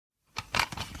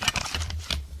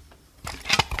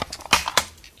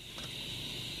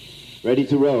Ready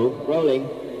to roll? Rolling.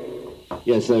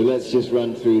 Yeah, so let's just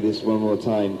run through this one more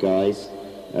time, guys.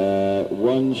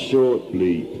 One short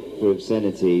bleep for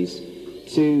obscenities,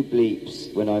 2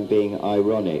 bleeps when I'm being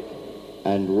ironic,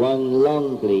 and 1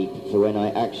 long bleep for when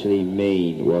I actually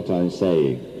mean what I'm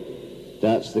saying.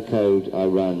 That's the code I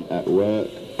run at work,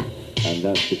 and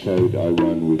that's the code I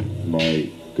run with my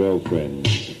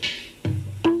girlfriends.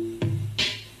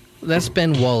 That's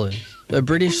Ben Wallace, a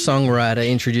British songwriter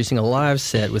introducing a live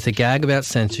set with a gag about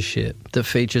censorship that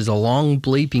features a long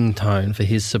bleeping tone for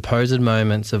his supposed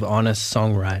moments of honest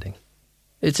songwriting.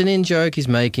 It's an in-joke he's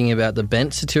making about the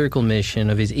bent satirical mission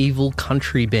of his evil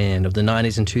country band of the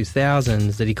 90s and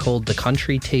 2000s that he called the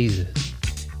Country Teasers.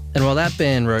 And while that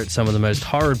band wrote some of the most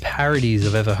horrid parodies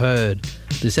I've ever heard,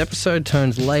 this episode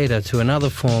turns later to another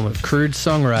form of crude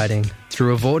songwriting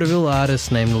through a vaudeville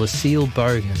artist named Lucille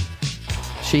Bogan.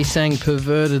 She sang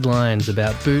perverted lines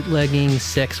about bootlegging,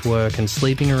 sex work and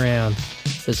sleeping around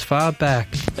as far back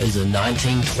as the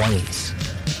 1920s.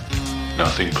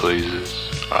 Nothing pleases.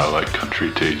 I like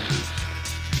country teasers.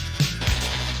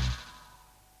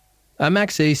 I'm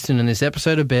Max Easton, and this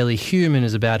episode of Barely Human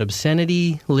is about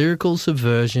obscenity, lyrical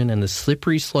subversion and the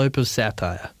slippery slope of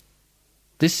satire.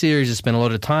 This series has spent a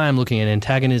lot of time looking at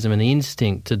antagonism and the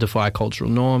instinct to defy cultural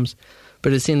norms,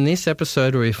 but it's in this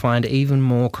episode where we find even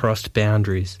more crossed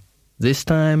boundaries, this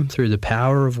time through the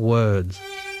power of words.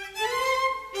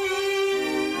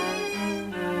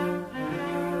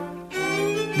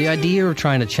 The idea of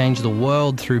trying to change the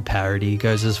world through parody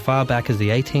goes as far back as the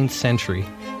 18th century,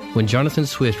 when Jonathan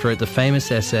Swift wrote the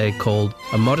famous essay called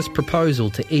A Modest Proposal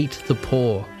to Eat the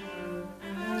Poor.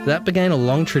 That began a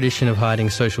long tradition of hiding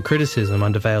social criticism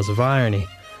under veils of irony,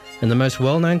 and the most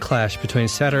well-known clash between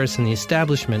satirists and the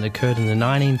establishment occurred in the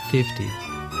 1950s.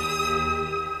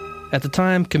 At the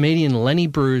time, comedian Lenny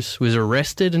Bruce was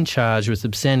arrested and charged with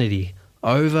obscenity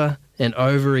over and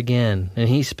over again, and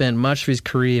he spent much of his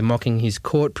career mocking his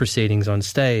court proceedings on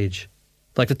stage.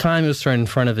 Like the time he was thrown in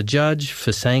front of a judge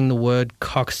for saying the word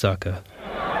cocksucker.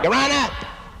 Your Honor,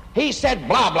 he said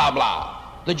blah, blah, blah.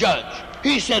 The judge,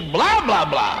 he said blah, blah,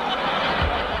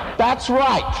 blah. That's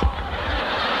right.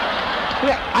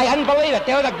 Yeah, I hadn't believe it.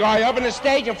 There was a guy up on the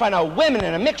stage in front of women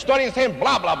in a mixed audience saying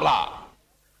blah, blah, blah.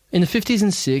 In the 50s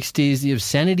and 60s, the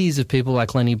obscenities of people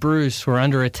like Lenny Bruce were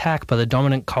under attack by the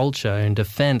dominant culture in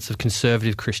defence of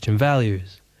conservative Christian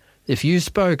values. If you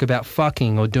spoke about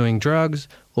fucking or doing drugs,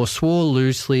 or swore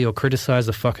loosely or criticised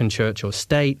the fucking church or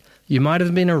state, you might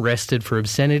have been arrested for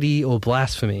obscenity or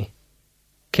blasphemy.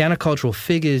 Countercultural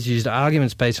figures used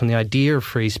arguments based on the idea of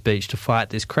free speech to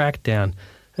fight this crackdown,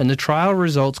 and the trial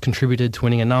results contributed to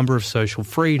winning a number of social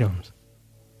freedoms.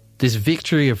 This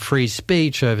victory of free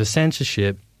speech over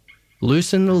censorship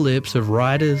loosened the lips of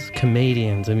writers,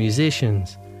 comedians and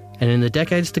musicians, and in the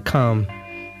decades to come,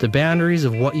 the boundaries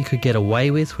of what you could get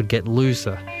away with would get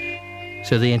looser,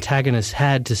 so the antagonists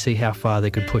had to see how far they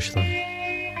could push them.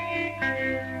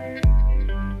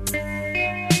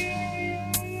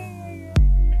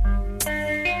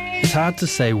 It's hard to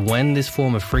say when this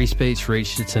form of free speech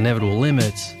reached its inevitable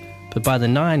limits, but by the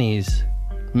 90s,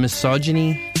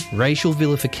 misogyny, racial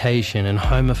vilification and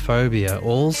homophobia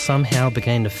all somehow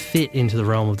began to fit into the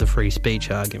realm of the free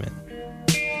speech argument.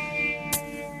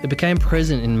 It became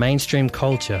present in mainstream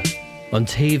culture, on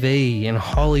TV, in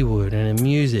Hollywood and in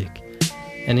music,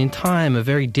 and in time a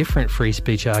very different free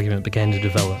speech argument began to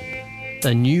develop,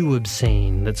 a new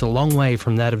obscene that's a long way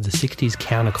from that of the 60s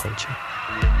counterculture.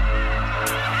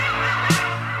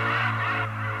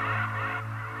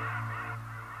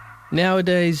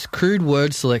 Nowadays, crude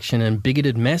word selection and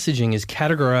bigoted messaging is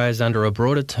categorised under a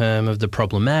broader term of the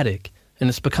problematic, and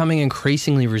it's becoming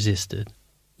increasingly resisted.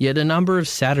 Yet a number of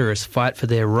satirists fight for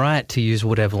their right to use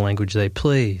whatever language they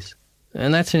please.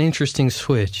 And that's an interesting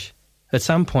switch. At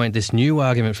some point, this new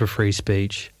argument for free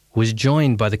speech was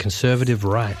joined by the conservative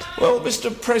right. Well,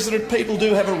 Mr. President, people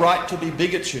do have a right to be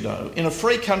bigots, you know. In a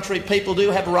free country, people do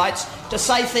have rights to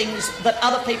say things that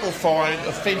other people find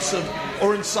offensive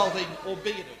or insulting or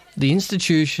bigoted. The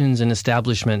institutions and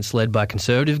establishments led by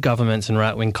conservative governments and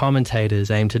right-wing commentators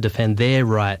aim to defend their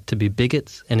right to be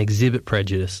bigots and exhibit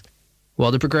prejudice,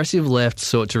 while the progressive left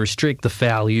sought to restrict the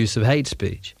foul use of hate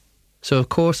speech. So of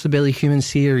course the Barely Human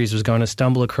series was going to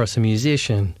stumble across a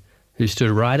musician who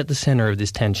stood right at the centre of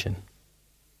this tension.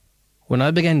 When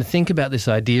I began to think about this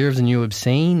idea of the new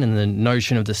obscene and the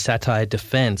notion of the satire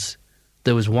defence,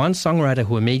 there was one songwriter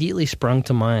who immediately sprung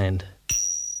to mind.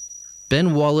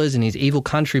 Ben Wallace and his evil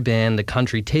country band, the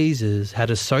Country Teasers,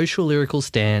 had a social lyrical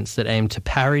stance that aimed to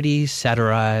parody,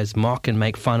 satirise, mock and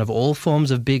make fun of all forms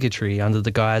of bigotry under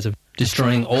the guise of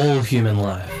destroying all human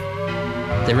life.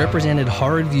 They represented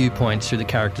horrid viewpoints through the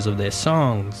characters of their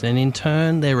songs, and in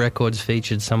turn their records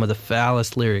featured some of the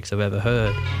foulest lyrics I've ever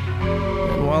heard.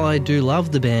 And while I do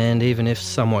love the band, even if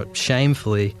somewhat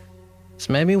shamefully, it's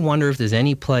made me wonder if there's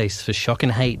any place for shock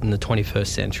and hate in the 21st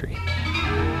century.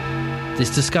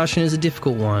 This discussion is a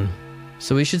difficult one,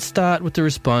 so we should start with the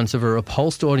response of a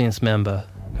repulsed audience member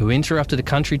who interrupted a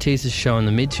Country Teasers show in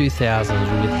the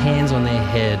mid-2000s with hands on their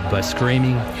head by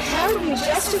screaming, "How do you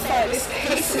justify this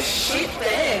piece of shit band?"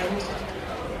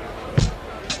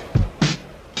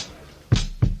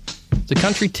 The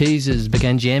Country Teasers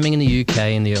began jamming in the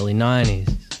UK in the early 90s,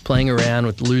 playing around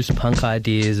with loose punk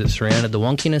ideas that surrounded the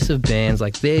wonkiness of bands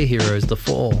like their heroes, The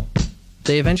Fall.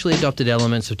 They eventually adopted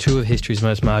elements of two of history's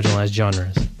most marginalised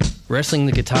genres, wrestling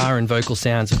the guitar and vocal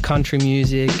sounds of country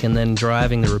music and then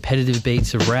driving the repetitive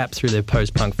beats of rap through their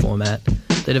post-punk format.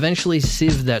 They'd eventually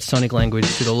sieved that sonic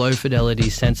language to the low-fidelity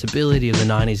sensibility of the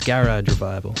 90s garage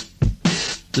revival.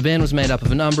 The band was made up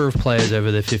of a number of players over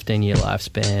their 15-year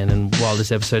lifespan, and while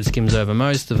this episode skims over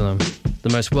most of them, the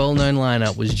most well-known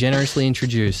lineup was generously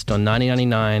introduced on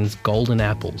 1999's Golden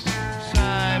Apples.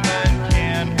 Simon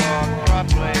can't walk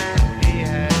properly. He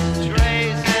has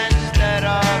trays instead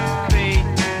of feet.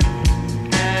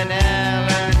 And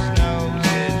Ellen's nose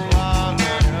is long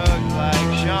and hooked like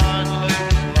Sean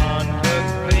Luke's lawn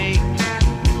cooked beak.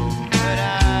 But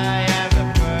I am the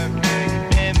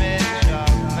perfect image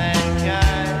of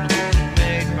mankind,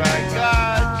 made by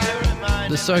God to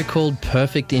remind. The so-called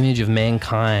perfect image of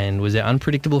mankind was their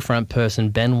unpredictable front person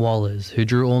Ben Wallers, who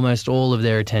drew almost all of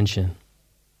their attention.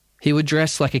 He would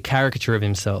dress like a caricature of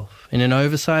himself, in an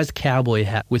oversized cowboy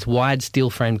hat with wide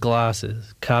steel-framed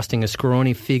glasses, casting a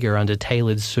scrawny figure under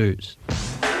tailored suits.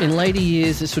 In later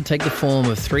years, this would take the form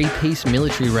of three-piece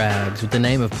military rags with the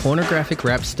name of pornographic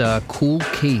rap star Kool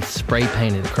Keith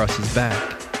spray-painted across his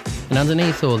back. And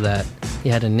underneath all that, he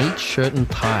had a neat shirt and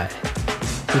tie.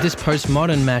 With this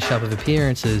postmodern mashup of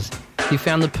appearances, he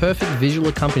found the perfect visual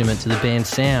accompaniment to the band's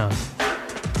sound,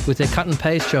 with their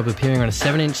cut-and-paste job appearing on a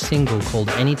 7-inch single called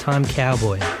Anytime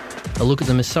Cowboy, a look at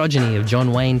the misogyny of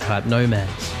John Wayne-type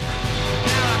nomads.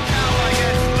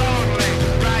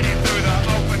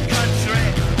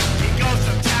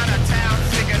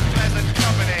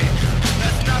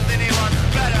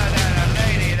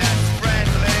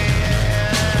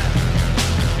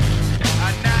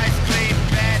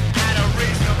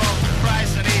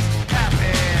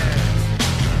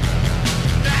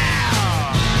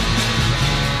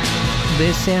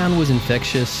 Their sound was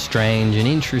infectious, strange and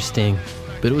interesting,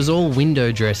 but it was all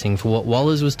window dressing for what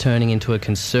Wallers was turning into a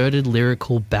concerted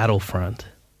lyrical battlefront.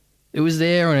 It was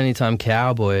there on Anytime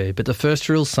Cowboy, but the first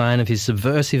real sign of his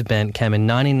subversive bent came in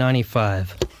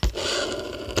 1995.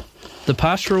 The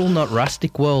pastoral, not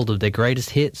rustic world of their greatest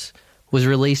hits was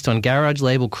released on garage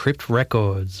label Crypt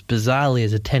Records, bizarrely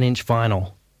as a 10-inch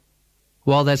vinyl.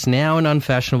 While that's now an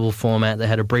unfashionable format that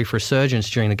had a brief resurgence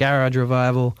during the garage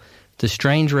revival, the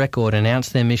strange record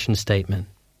announced their mission statement.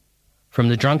 From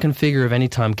the drunken figure of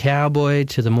Anytime Cowboy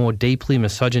to the more deeply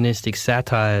misogynistic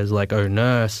satires like Oh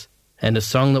Nurse, and a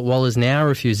song that Wallers now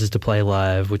refuses to play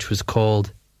live, which was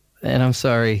called, and I'm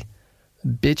sorry,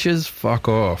 Bitches Fuck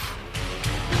Off.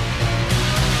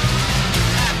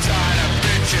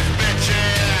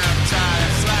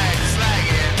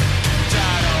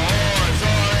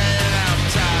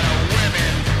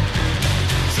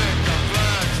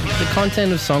 The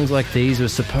content of songs like these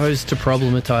was supposed to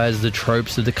problematize the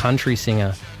tropes of the country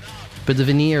singer, but the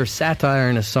veneer of satire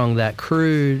in a song that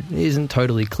crude isn't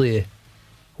totally clear.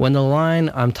 When the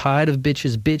line, "I'm tired of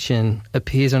bitches bitchin',"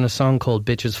 appears on a song called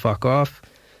Bitches Fuck Off,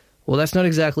 well, that's not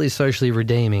exactly socially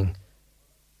redeeming.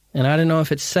 And I don't know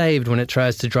if it's saved when it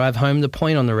tries to drive home the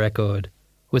point on the record,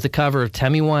 with a cover of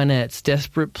Tammy Wynette's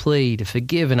desperate plea to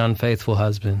forgive an unfaithful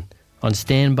husband on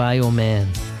Stand By Your Man.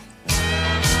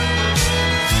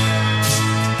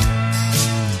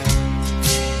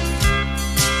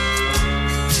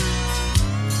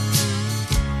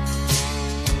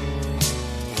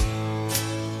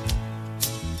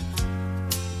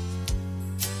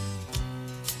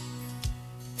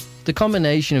 The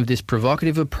combination of this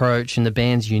provocative approach and the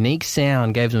band's unique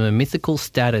sound gave them a mythical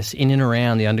status in and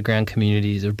around the underground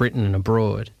communities of Britain and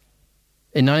abroad.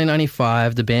 In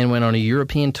 1995, the band went on a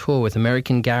European tour with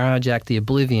American garage act The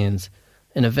Oblivions,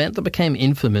 an event that became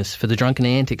infamous for the drunken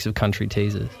antics of Country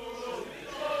Teasers.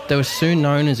 They were soon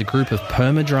known as a group of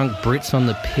perma-drunk Brits on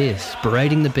the piss,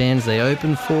 berating the bands they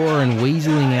opened for and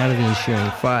weaseling out of the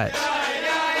ensuing fights.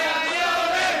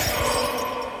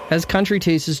 As Country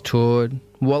Teasers toured,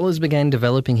 Wallers began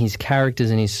developing his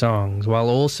characters in his songs while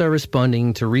also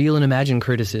responding to real and imagined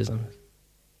criticism.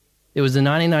 It was the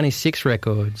 1996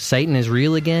 record, Satan Is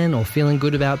Real Again or Feeling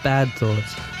Good About Bad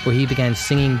Thoughts, where he began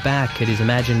singing back at his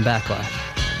imagined backlash.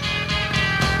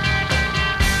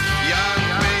 Young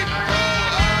people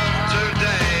of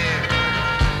today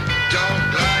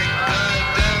don't like the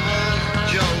devil's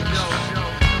jokes.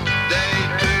 They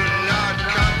do not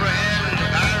comprehend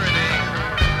irony.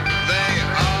 They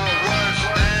are worse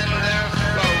than their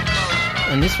folks.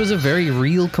 And this was a very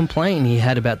real complaint he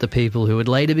had about the people who would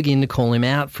later begin to call him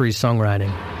out for his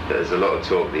songwriting. There's a lot of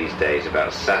talk these days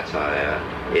about satire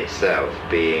itself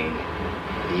being,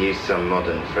 he used some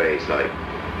modern phrase like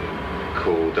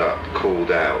called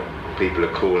out. People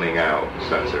are calling out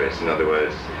satirists. In other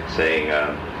words, saying,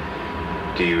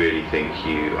 do you really think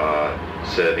you are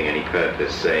serving any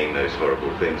purpose saying those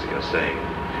horrible things that you're saying?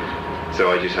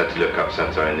 So I just had to look up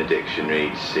satire in the dictionary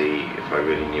to see if I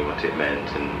really knew what it meant,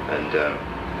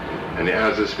 And it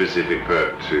has a specific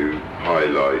purpose to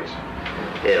highlight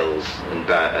ills and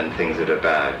bad and things that are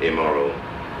bad, immoral,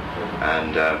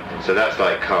 and so that's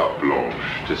like carte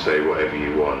blanche to say whatever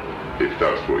you want if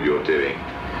that's what you're doing,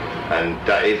 and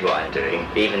that is what I'm doing,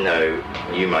 even though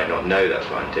you might not know that's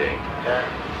what I'm doing.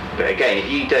 But again,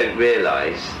 if you don't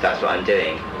realise that's what I'm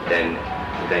doing,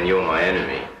 then you're my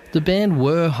enemy. The band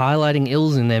were highlighting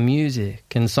ills in their music,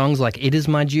 and songs like It Is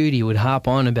My Duty would harp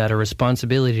on about a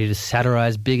responsibility to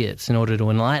satirise bigots in order to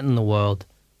enlighten the world.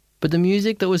 But the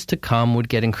music that was to come would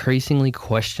get increasingly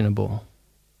questionable.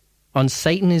 On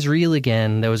Satan Is Real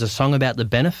Again, there was a song about the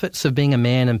benefits of being a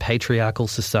man in patriarchal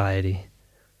society.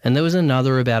 And there was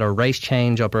another about a race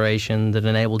change operation that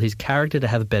enabled his character to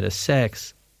have better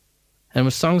sex. And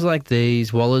with songs like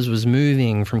these, Wallers was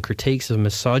moving from critiques of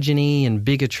misogyny and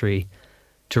bigotry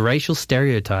to racial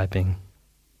stereotyping.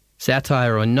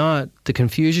 Satire or not, the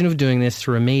confusion of doing this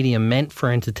through a medium meant for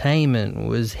entertainment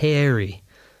was hairy,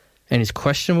 and his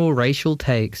questionable racial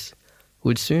takes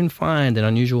would soon find an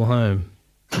unusual home.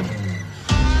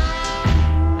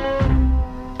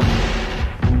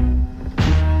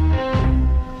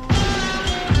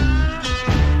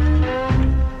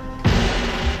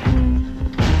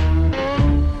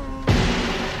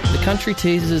 Country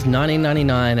Teasers'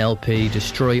 1999 LP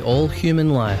Destroy All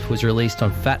Human Life was released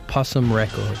on Fat Possum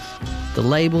Records, the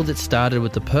label that started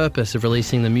with the purpose of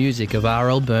releasing the music of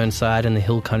R.L. Burnside and the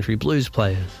Hill Country Blues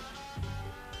Players.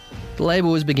 The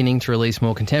label was beginning to release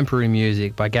more contemporary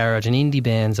music by garage and indie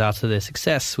bands after their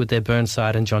success with their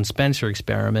Burnside and John Spencer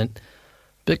experiment,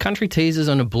 but Country Teasers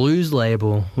on a blues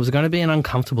label was going to be an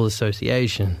uncomfortable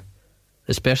association,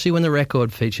 especially when the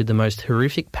record featured the most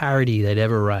horrific parody they'd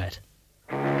ever write.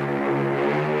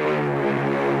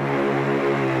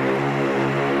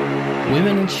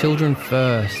 Women and Children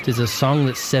First is a song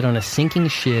that's set on a sinking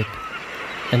ship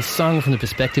and sung from the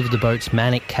perspective of the boat's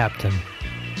manic captain.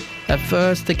 At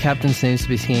first, the captain seems to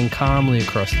be singing calmly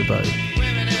across the boat,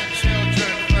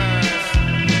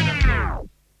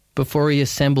 before he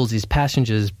assembles his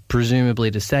passengers,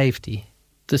 presumably to safety.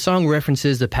 The song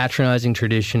references the patronising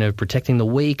tradition of protecting the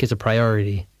weak as a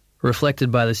priority,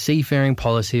 reflected by the seafaring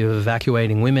policy of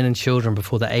evacuating women and children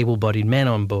before the able-bodied men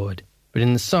on board. But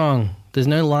in the song, there's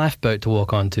no lifeboat to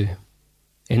walk onto.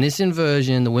 In this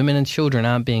inversion, the women and children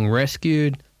aren't being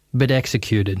rescued, but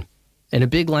executed. And a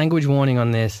big language warning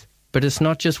on this, but it's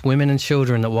not just women and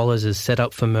children that Wallers has set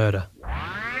up for murder.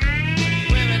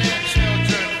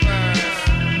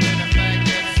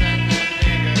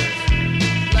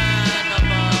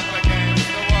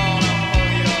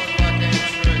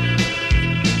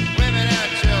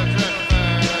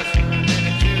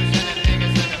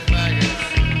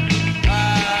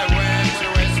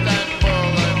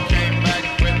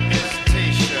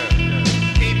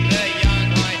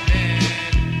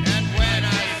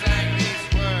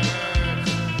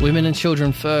 Women and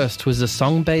Children First was a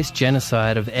song-based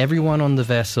genocide of everyone on the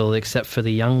vessel except for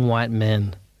the young white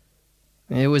men.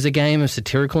 It was a game of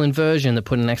satirical inversion that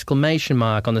put an exclamation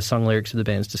mark on the song lyrics of the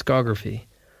band's discography.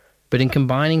 But in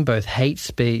combining both hate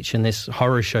speech and this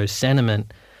horror show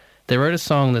sentiment, they wrote a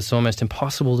song that's almost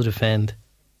impossible to defend.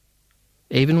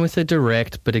 Even with a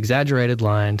direct but exaggerated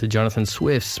line to Jonathan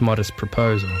Swift's modest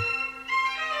proposal.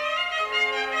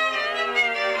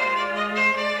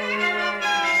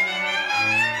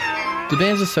 The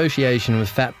band's association with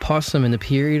Fat Possum in the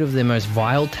period of their most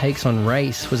vile takes on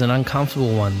race was an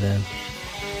uncomfortable one then,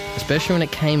 especially when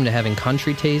it came to having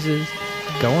Country Teasers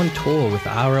go on tour with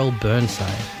R.L.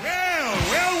 Burnside.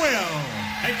 Well.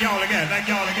 Thank y'all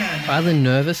again. Either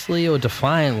nervously or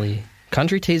defiantly,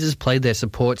 Country Teasers played their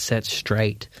support set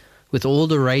straight, with all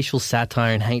the racial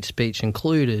satire and hate speech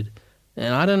included,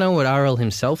 and I don't know what R.L.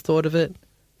 himself thought of it,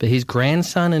 but his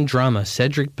grandson and drummer,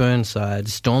 Cedric Burnside,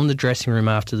 stormed the dressing room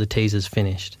after the Teasers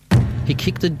finished. He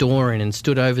kicked the door in and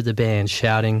stood over the band,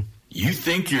 shouting, "You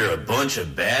think you're a bunch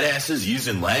of badasses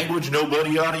using language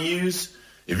nobody ought to use?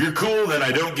 If you're cool, then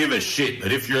I don't give a shit,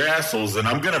 but if you're assholes, then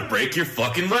I'm gonna break your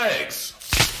fucking legs."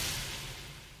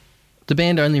 The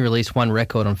band only released one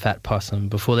record on Fat Possum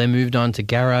before they moved on to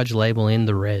garage label In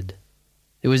the Red.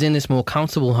 It was in this more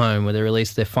comfortable home where they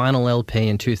released their final LP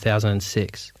in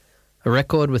 2006, a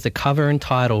record with a cover and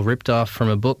title ripped off from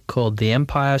a book called The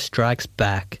Empire Strikes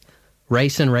Back,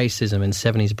 Race and Racism in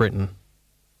 70s Britain.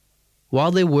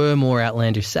 While there were more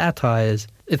outlandish satires,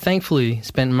 it thankfully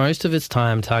spent most of its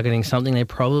time targeting something they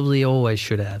probably always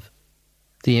should have: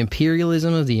 the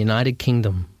imperialism of the United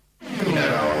Kingdom. You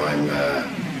know, I'm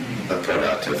a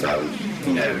product of,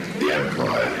 the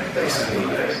Empire, basically.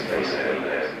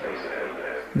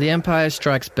 The Empire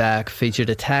Strikes Back featured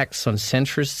attacks on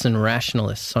centrists and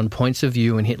rationalists on points of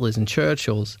view in Hitler's and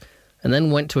Churchill's, and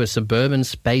then went to a suburban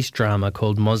space drama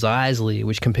called Mos Eisley,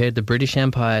 which compared the British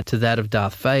Empire to that of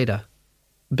Darth Vader.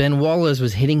 Ben Wallace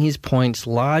was hitting his points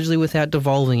largely without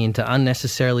devolving into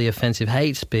unnecessarily offensive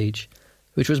hate speech,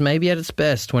 which was maybe at its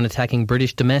best when attacking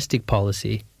British domestic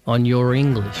policy on Your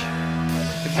English.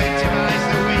 Victimize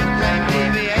the weak, blame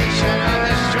deviation of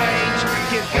the strange,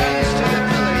 give guns to the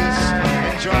police,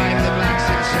 and drive the blacks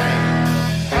insane.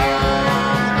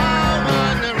 Home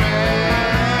on the range.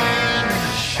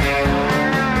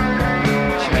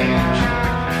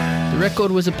 The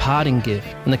record was a parting gift,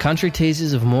 and the Country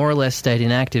Teasers have more or less stayed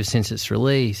inactive since its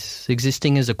release,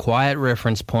 existing as a quiet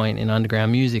reference point in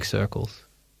underground music circles.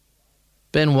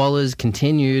 Ben Wallace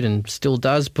continued and still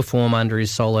does perform under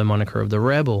his solo moniker of The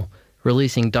Rebel,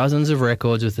 releasing dozens of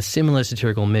records with a similar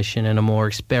satirical mission and a more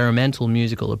experimental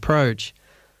musical approach.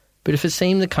 But if it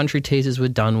seemed the Country Teasers were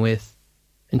done with,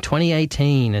 in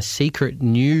 2018 a secret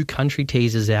new Country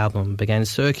Teasers album began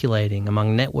circulating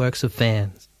among networks of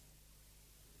fans.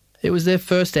 It was their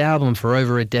first album for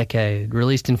over a decade,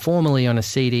 released informally on a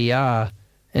CDR,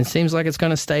 and seems like it's going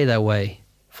to stay that way,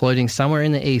 floating somewhere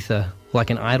in the ether like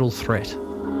an idle threat.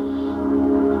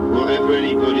 Whatever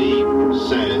anybody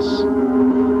says,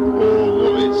 or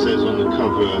what it says on the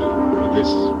cover of this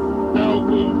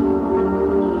album,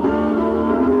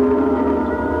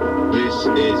 this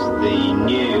is the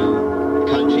new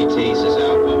Country Teasers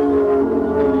album,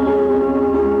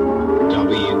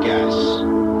 W-Gas,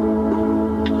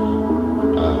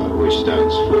 which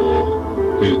stands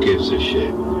for Who Gives a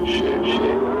Shit.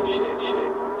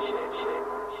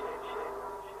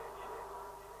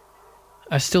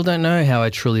 I still don't know how I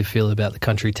truly feel about the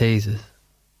Country Teasers.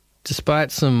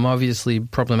 Despite some obviously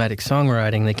problematic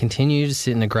songwriting, they continue to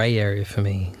sit in a grey area for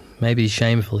me, maybe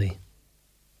shamefully.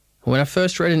 When I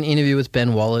first read an interview with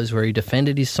Ben Wallace where he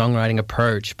defended his songwriting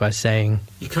approach by saying,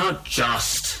 "You can't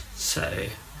just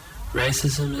say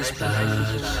racism is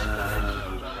bad,"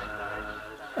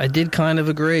 I did kind of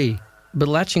agree, but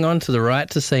latching on to the right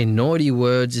to say naughty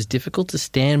words is difficult to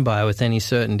stand by with any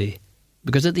certainty.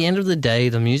 Because at the end of the day,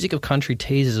 the music of Country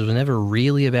Teasers was never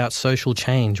really about social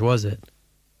change, was it?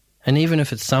 And even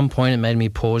if at some point it made me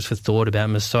pause for thought about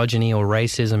misogyny or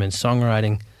racism in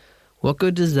songwriting, what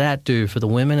good does that do for the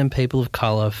women and people of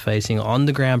colour facing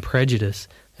on-the-ground prejudice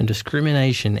and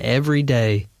discrimination every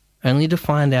day, only to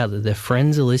find out that their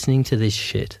friends are listening to this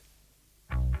shit?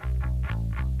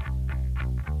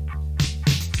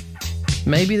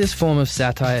 Maybe this form of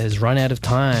satire has run out of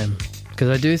time, because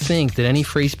I do think that any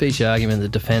free speech argument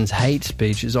that defends hate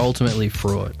speech is ultimately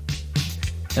fraught.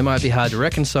 It might be hard to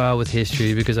reconcile with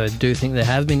history because I do think there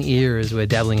have been eras where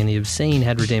dabbling in the obscene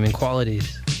had redeeming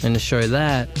qualities, and to show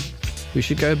that, we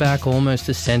should go back almost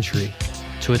a century,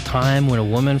 to a time when a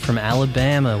woman from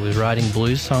Alabama was writing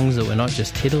blues songs that were not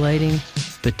just titillating,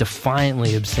 but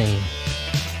defiantly obscene.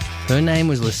 Her name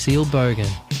was Lucille Bogan,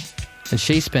 and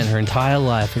she spent her entire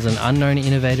life as an unknown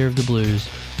innovator of the blues,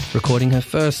 recording her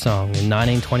first song in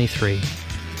 1923.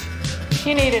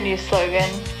 You need a new slogan.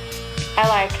 I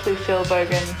like Lucille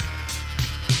Bogan.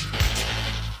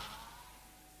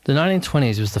 The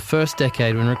 1920s was the first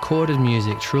decade when recorded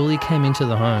music truly came into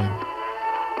the home.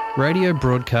 Radio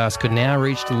broadcasts could now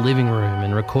reach the living room,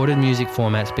 and recorded music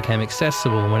formats became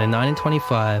accessible when in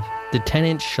 1925 the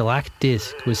 10-inch shellac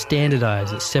disc was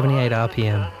standardized at 78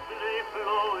 RPM.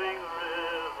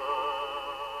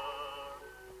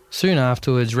 Soon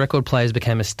afterwards, record players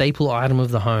became a staple item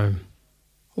of the home.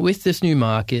 With this new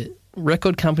market,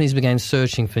 record companies began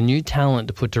searching for new talent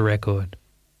to put to record,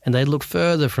 and they'd look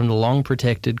further from the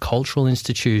long-protected cultural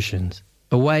institutions,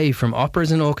 away from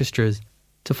operas and orchestras,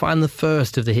 to find the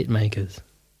first of the hitmakers.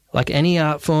 Like any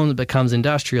art form that becomes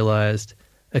industrialized,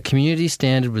 a community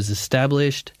standard was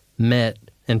established, met,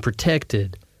 and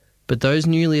protected, But those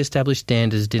newly established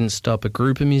standards didn't stop a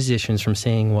group of musicians from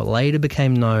singing what later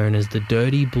became known as the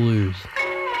Dirty Blues.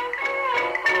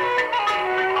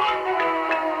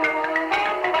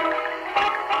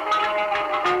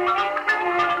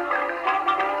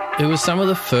 It was some of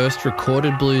the first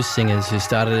recorded blues singers who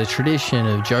started a tradition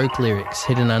of joke lyrics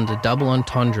hidden under double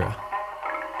entendre.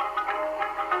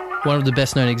 One of the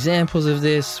best-known examples of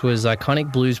this was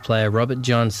iconic blues player Robert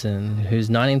Johnson, whose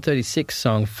 1936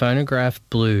 song Phonograph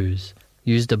Blues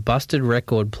used a busted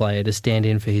record player to stand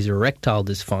in for his erectile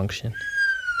dysfunction.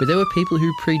 But there were people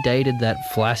who predated that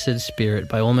flaccid spirit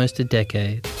by almost a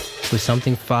decade with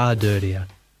something far dirtier.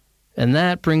 And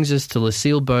that brings us to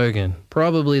Lucille Bogan,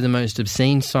 probably the most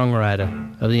obscene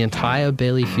songwriter of the entire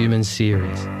Barely Human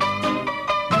series.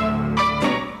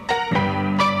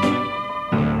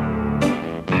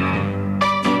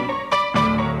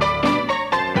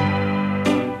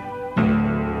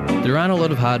 There aren't a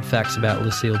lot of hard facts about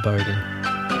Lucille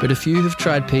Bogan, but a few have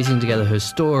tried piecing together her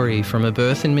story from her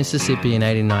birth in Mississippi in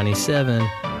 1897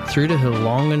 through to her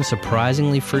long and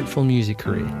surprisingly fruitful music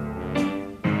career.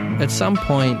 At some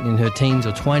point in her teens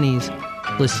or 20s,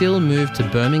 Lucille moved to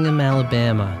Birmingham,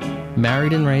 Alabama,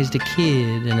 married and raised a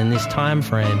kid, and in this time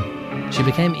frame, she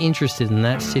became interested in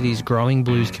that city's growing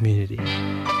blues community.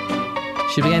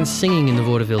 She began singing in the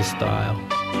vaudeville style,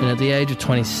 and at the age of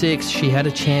 26, she had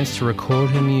a chance to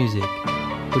record her music,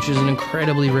 which was an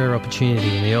incredibly rare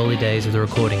opportunity in the early days of the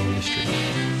recording industry.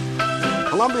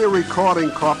 Columbia Recording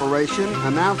Corporation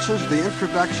announces the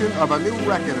introduction of a new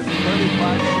record in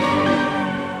 35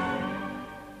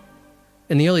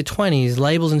 In the early 20s,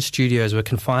 labels and studios were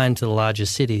confined to the larger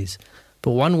cities,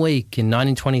 but one week in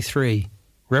 1923,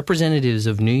 representatives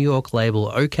of New York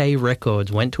label OK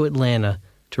Records went to Atlanta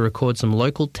to record some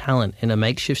local talent in a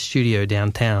makeshift studio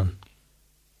downtown.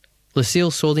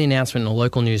 Lucille saw the announcement in a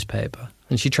local newspaper,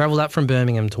 and she travelled up from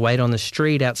Birmingham to wait on the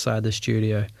street outside the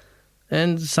studio.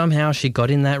 And somehow she got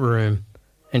in that room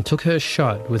and took her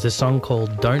shot with a song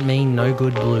called Don't Mean No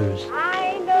Good Blues.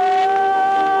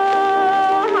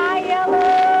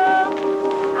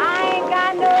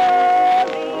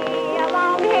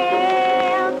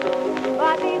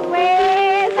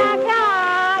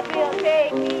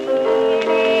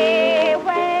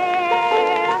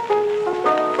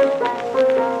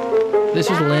 This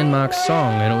was a landmark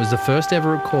song, and it was the first ever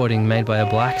recording made by a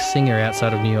black singer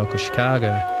outside of New York or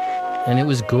Chicago, and it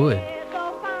was good.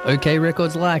 OK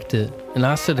Records liked it and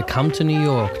asked her to come to New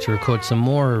York to record some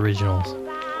more originals,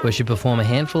 where she'd perform a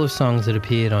handful of songs that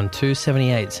appeared on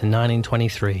 278s in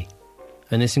 1923,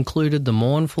 and this included the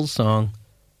mournful song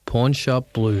Pawn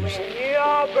Shop Blues.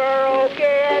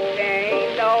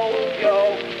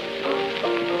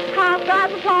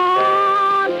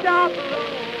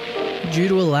 Due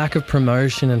to a lack of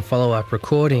promotion and follow-up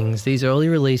recordings, these early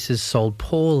releases sold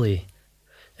poorly.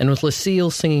 And with Lucille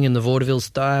singing in the vaudeville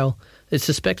style, it's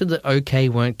suspected that OK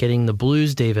weren't getting the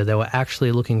blues diva they were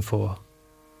actually looking for.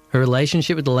 Her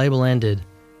relationship with the label ended,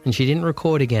 and she didn't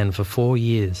record again for 4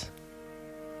 years.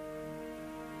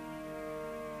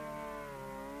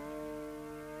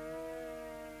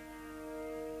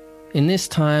 In this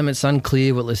time, it's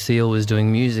unclear what Lucille was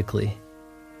doing musically.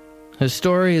 Her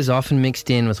story is often mixed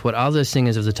in with what other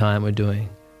singers of the time were doing,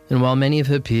 and while many of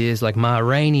her peers like Ma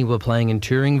Rainey were playing in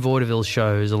touring vaudeville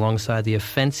shows alongside the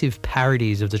offensive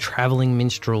parodies of the travelling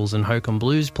minstrels and hokum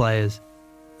blues players,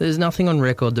 there's nothing on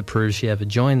record that proves she ever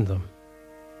joined them.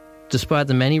 Despite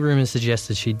the many rumours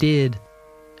suggested she did,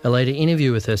 a later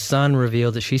interview with her son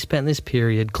revealed that she spent this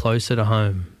period closer to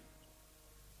home.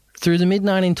 Through the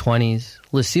mid-1920s,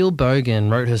 Lucille Bogan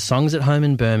wrote her songs at home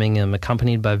in Birmingham,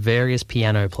 accompanied by various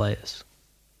piano players.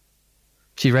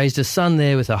 She raised a son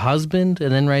there with her husband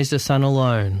and then raised a son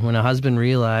alone when her husband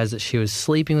realised that she was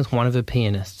sleeping with one of her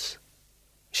pianists.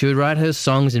 She would write her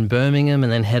songs in Birmingham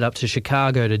and then head up to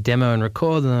Chicago to demo and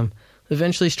record them,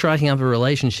 eventually striking up a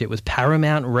relationship with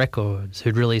Paramount Records,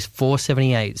 who'd released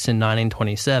 478s in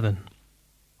 1927.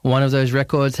 One of those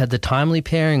records had the timely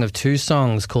pairing of two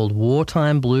songs called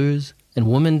Wartime Blues and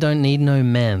Women Don't Need No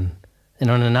Men,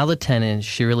 and on another 10-inch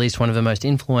she released one of her most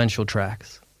influential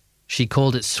tracks. She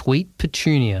called it Sweet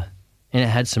Petunia, and it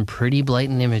had some pretty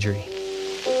blatant imagery.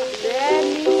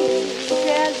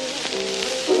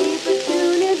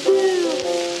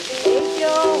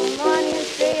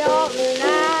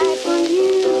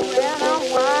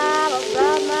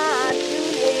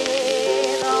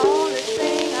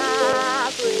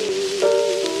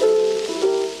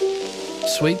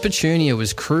 Sweet Petunia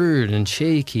was crude and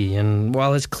cheeky, and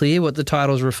while it's clear what the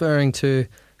title's referring to,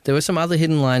 there were some other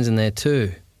hidden lines in there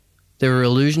too. There were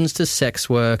allusions to sex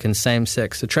work and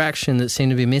same-sex attraction that seemed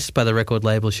to be missed by the record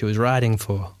label she was writing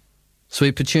for.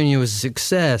 Sweet Petunia was a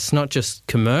success, not just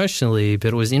commercially, but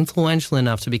it was influential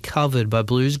enough to be covered by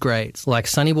blues greats like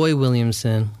Sonny Boy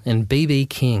Williamson and B.B.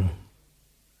 King.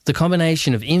 The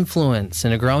combination of influence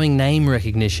and a growing name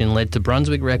recognition led to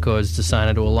Brunswick Records to sign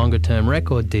her to a longer-term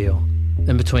record deal.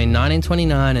 And between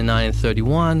 1929 and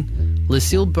 1931,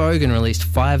 Lucille Bogan released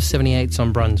 5 78s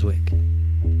on Brunswick.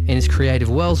 In his creative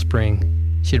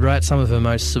wellspring, she'd write some of her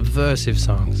most subversive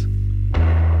songs.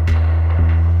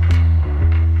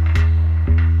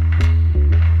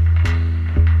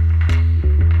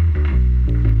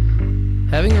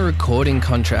 Having a recording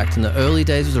contract in the early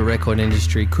days of the record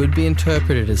industry could be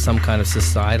interpreted as some kind of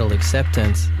societal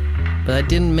acceptance, but that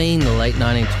didn't mean the late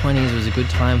 1920s was a good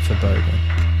time for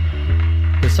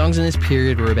Bogan. The songs in this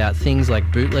period were about things like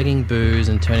bootlegging booze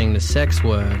and turning to sex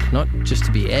work, not just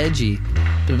to be edgy,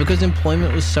 but because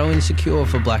employment was so insecure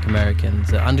for black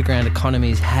Americans that underground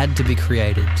economies had to be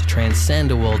created to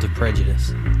transcend a world of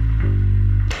prejudice.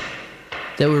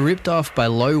 They were ripped off by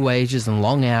low wages and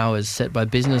long hours set by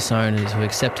business owners who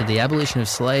accepted the abolition of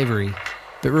slavery,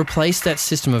 but replaced that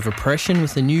system of oppression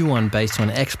with a new one based on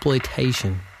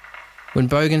exploitation. When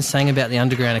Bogan sang about the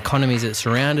underground economies that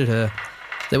surrounded her,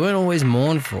 they weren't always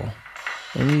mournful,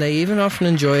 and they even often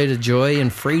enjoyed a joy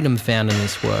and freedom found in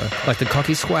this work, like the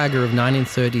cocky swagger of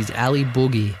 1930s Alley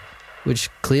Boogie, which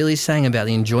clearly sang about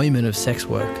the enjoyment of sex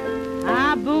work.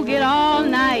 I boogied all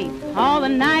night, all the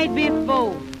night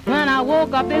before. When I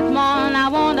woke up this morning, I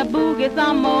want to boogie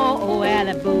some more. Oh,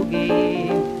 Alley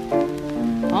Boogie,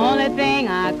 only thing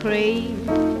I crave.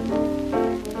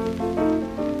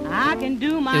 I can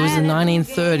do my... It was the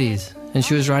 1930s, and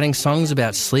she was writing songs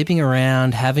about sleeping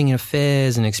around, having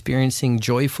affairs, and experiencing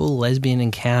joyful lesbian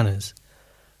encounters.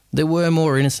 There were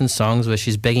more innocent songs where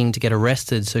she's begging to get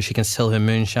arrested so she can sell her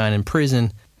moonshine in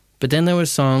prison, but then there were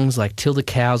songs like Till the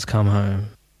Cows Come Home.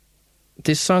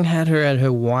 This song had her at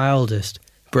her wildest,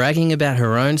 bragging about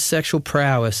her own sexual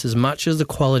prowess as much as the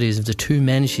qualities of the two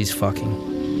men she's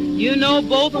fucking. You know,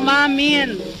 both of my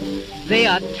men, they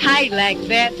are tight like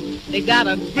that. They got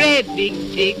a great big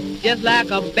dick, just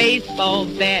like a baseball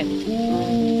bat.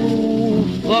 Ooh,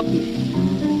 fuck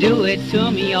me, do it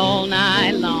to me all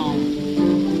night long.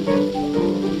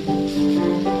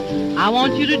 I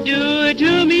want you to do it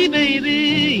to me,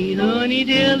 baby, honey,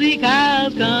 till the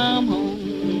cows come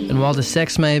home. And while the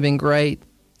sex may have been great,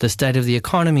 the state of the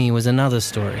economy was another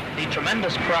story. The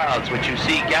tremendous crowds which you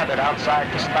see gathered outside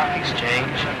the stock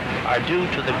exchange are due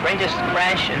to the greatest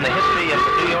crash in the history of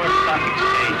the New York Stock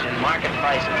Exchange in market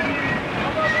prices.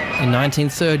 In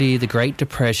 1930, the Great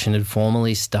Depression had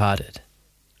formally started.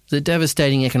 The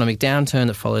devastating economic downturn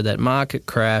that followed that market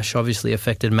crash obviously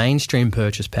affected mainstream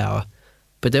purchase power,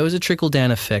 but there was a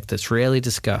trickle-down effect that's rarely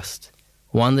discussed,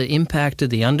 one that impacted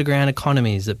the underground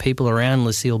economies that people around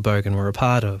Lucille Bogan were a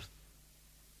part of.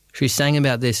 She sang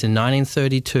about this in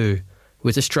 1932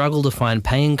 with the struggle to find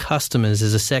paying customers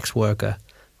as a sex worker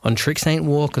on Tricks Ain't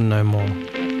Walkin' No More.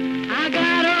 I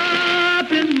got up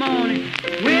this morning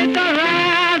with the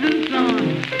rising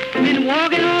sun. Been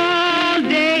walking all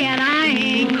day and I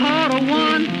ain't caught a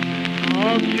one.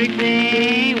 All Tricks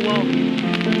ain't walking,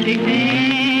 Tricks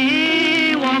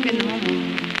ain't walking home.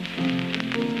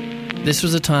 This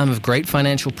was a time of great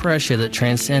financial pressure that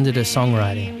transcended her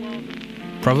songwriting.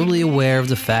 Probably aware of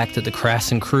the fact that the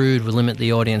crass and crude would limit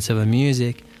the audience of her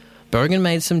music, Bogan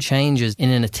made some changes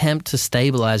in an attempt to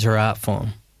stabilise her art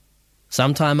form.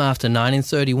 Sometime after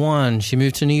 1931, she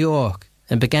moved to New York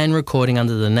and began recording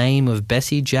under the name of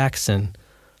Bessie Jackson,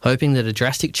 hoping that a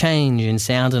drastic change in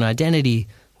sound and identity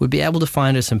would be able to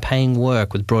find her some paying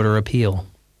work with broader appeal.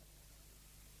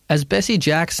 As Bessie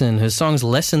Jackson, her songs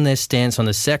lessened their stance on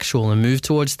the sexual and moved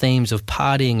towards themes of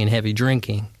partying and heavy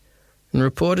drinking. And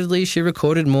reportedly, she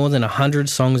recorded more than 100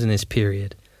 songs in this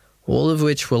period, all of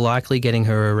which were likely getting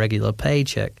her a regular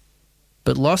paycheck.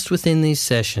 But lost within these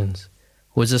sessions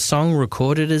was a song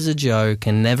recorded as a joke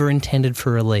and never intended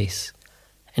for release,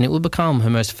 and it would become her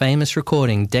most famous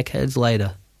recording decades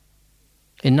later.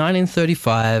 In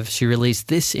 1935, she released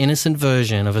this innocent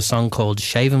version of a song called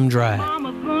Shave 'Em Dry.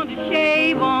 Mama's going to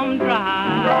shave 'em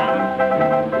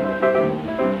dry.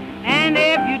 And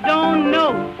if you don't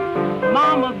know,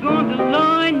 Mama's going to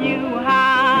learn you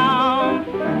how.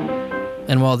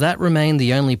 And while that remained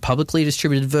the only publicly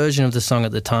distributed version of the song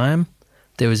at the time,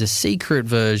 there was a secret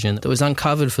version that was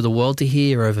uncovered for the world to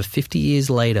hear over 50 years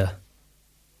later.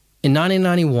 In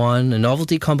 1991, a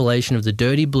novelty compilation of the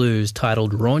Dirty Blues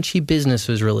titled Raunchy Business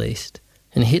was released,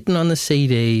 and hidden on the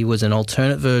CD was an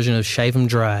alternate version of Shave 'Em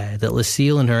Dry that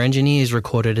Lucille and her engineers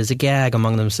recorded as a gag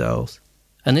among themselves.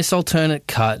 And this alternate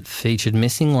cut featured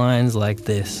missing lines like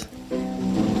this.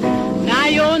 Now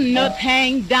your nuts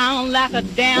hang down like a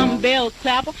damn bell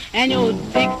clapper, and your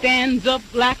dick stands up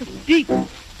like a steeple.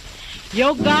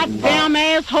 Your goddamn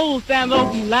asshole stands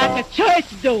open like a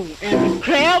church door, and the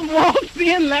crab walks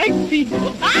in like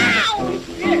people. Ow!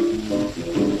 Shit!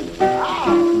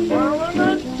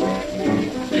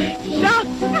 Shucks!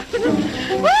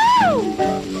 Woo!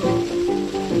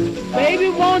 Baby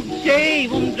won't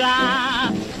shave 'em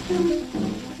dry.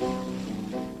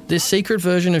 This secret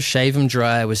version of Shave 'Em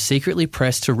Dry was secretly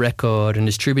pressed to record and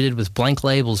distributed with blank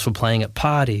labels for playing at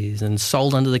parties and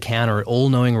sold under the counter at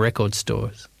all-knowing record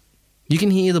stores. You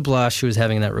can hear the blast she was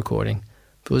having in that recording,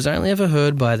 but it was only ever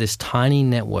heard by this tiny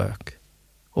network.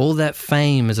 All that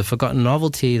fame as a forgotten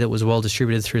novelty that was well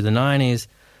distributed through the 90s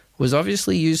was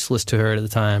obviously useless to her at the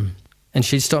time, and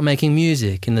she'd stopped making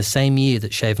music in the same year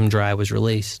that Shave 'Em Dry was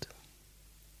released.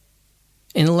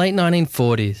 In the late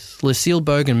 1940s, Lucille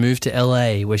Bogan moved to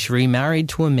LA, where she remarried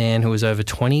to a man who was over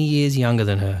 20 years younger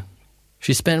than her.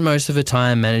 She spent most of her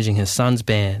time managing her son's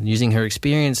band, using her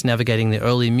experience navigating the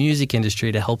early music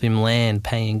industry to help him land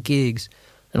paying gigs,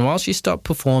 and while she stopped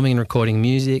performing and recording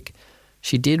music,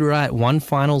 she did write one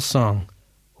final song,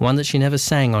 one that she never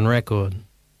sang on record.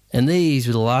 And these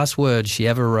were the last words she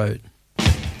ever wrote.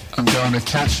 I'm going to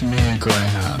catch me a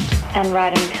greyhound. And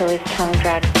ride him till his tongue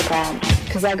drags the ground.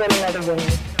 Because I got another woman,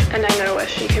 and I know where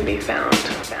she can be found.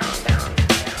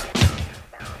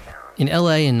 In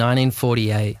LA in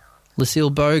 1948,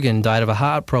 Lucille Bogan died of a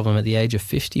heart problem at the age of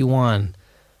 51.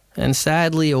 And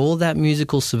sadly, all that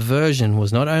musical subversion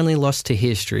was not only lost to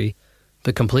history,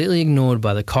 but completely ignored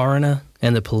by the coroner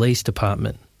and the police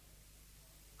department.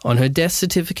 On her death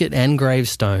certificate and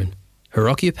gravestone, her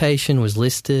occupation was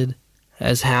listed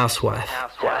as housewife.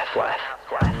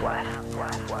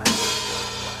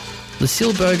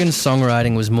 Lucille Bogan's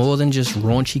songwriting was more than just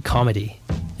raunchy comedy.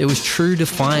 It was true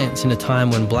defiance in a time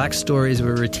when black stories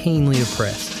were routinely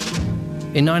oppressed.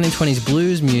 In 1920s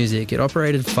blues music, it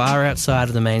operated far outside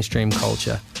of the mainstream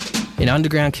culture, in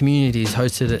underground communities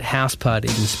hosted at house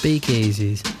parties and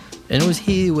speakeasies, and it was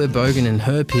here where Bogan and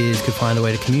her peers could find a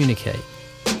way to communicate.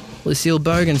 Lucille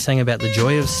Bogan sang about the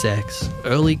joy of sex,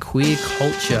 early queer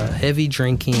culture, heavy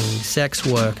drinking, sex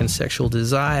work and sexual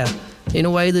desire in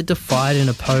a way that defied and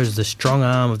opposed the strong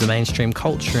arm of the mainstream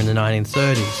culture in the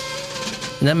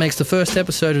 1930s. And that makes the first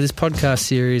episode of this podcast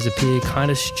series appear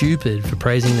kind of stupid for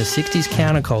praising the 60s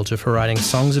counterculture for writing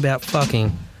songs about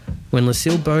fucking when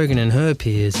Lucille Bogan and her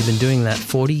peers had been doing that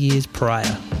 40 years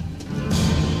prior.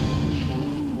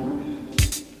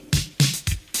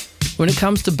 When it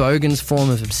comes to Bogan's form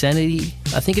of obscenity,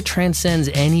 I think it transcends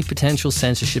any potential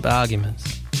censorship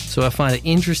arguments. So I find it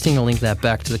interesting to link that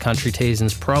back to the Country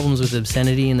Teasin's problems with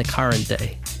obscenity in the current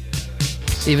day.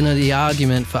 Even though the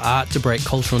argument for art to break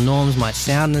cultural norms might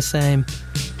sound the same,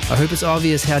 I hope it's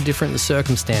obvious how different the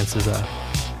circumstances are.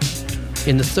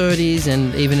 In the 30s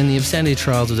and even in the obscenity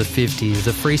trials of the 50s,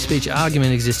 the free speech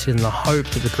argument existed in the hope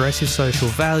that progressive social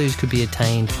values could be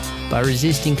attained by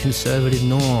resisting conservative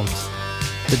norms.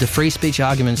 But the free speech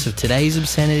arguments of today's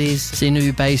obscenities seem to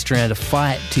be based around a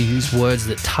fight to use words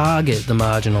that target the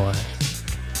marginalised.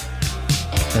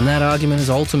 And that argument is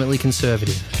ultimately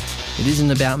conservative. It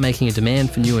isn't about making a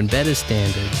demand for new and better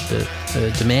standards, but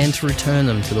a demand to return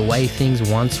them to the way things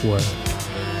once were.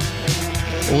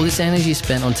 All this energy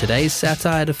spent on today's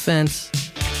satire defence,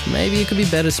 maybe it could be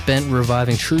better spent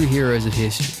reviving true heroes of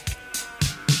history.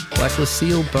 Like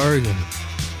Lucille Bogan,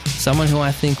 someone who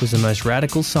I think was the most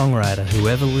radical songwriter who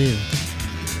ever lived.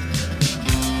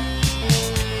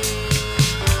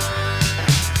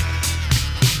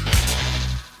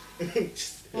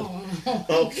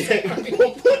 Okay,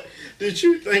 what did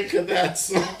you think of that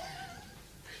song?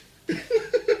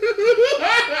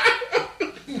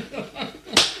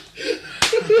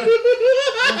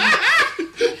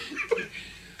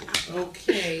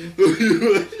 Okay.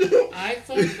 I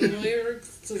thought the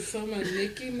lyrics to some of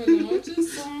Nicki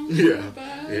Minaj's songs were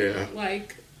bad,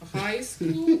 like high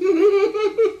school.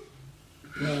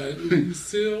 But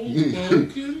Lucille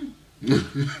Bogan,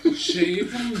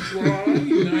 Shave 'Em Dry,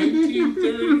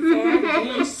 1935,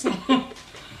 what song?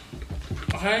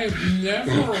 I've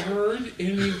never heard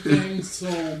anything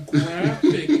so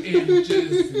graphic and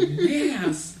just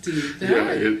nasty.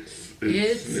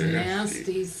 It's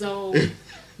nasty. So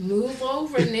move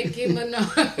over, Nicki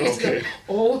Minaj. Okay.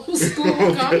 Old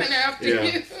school coming after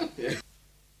you.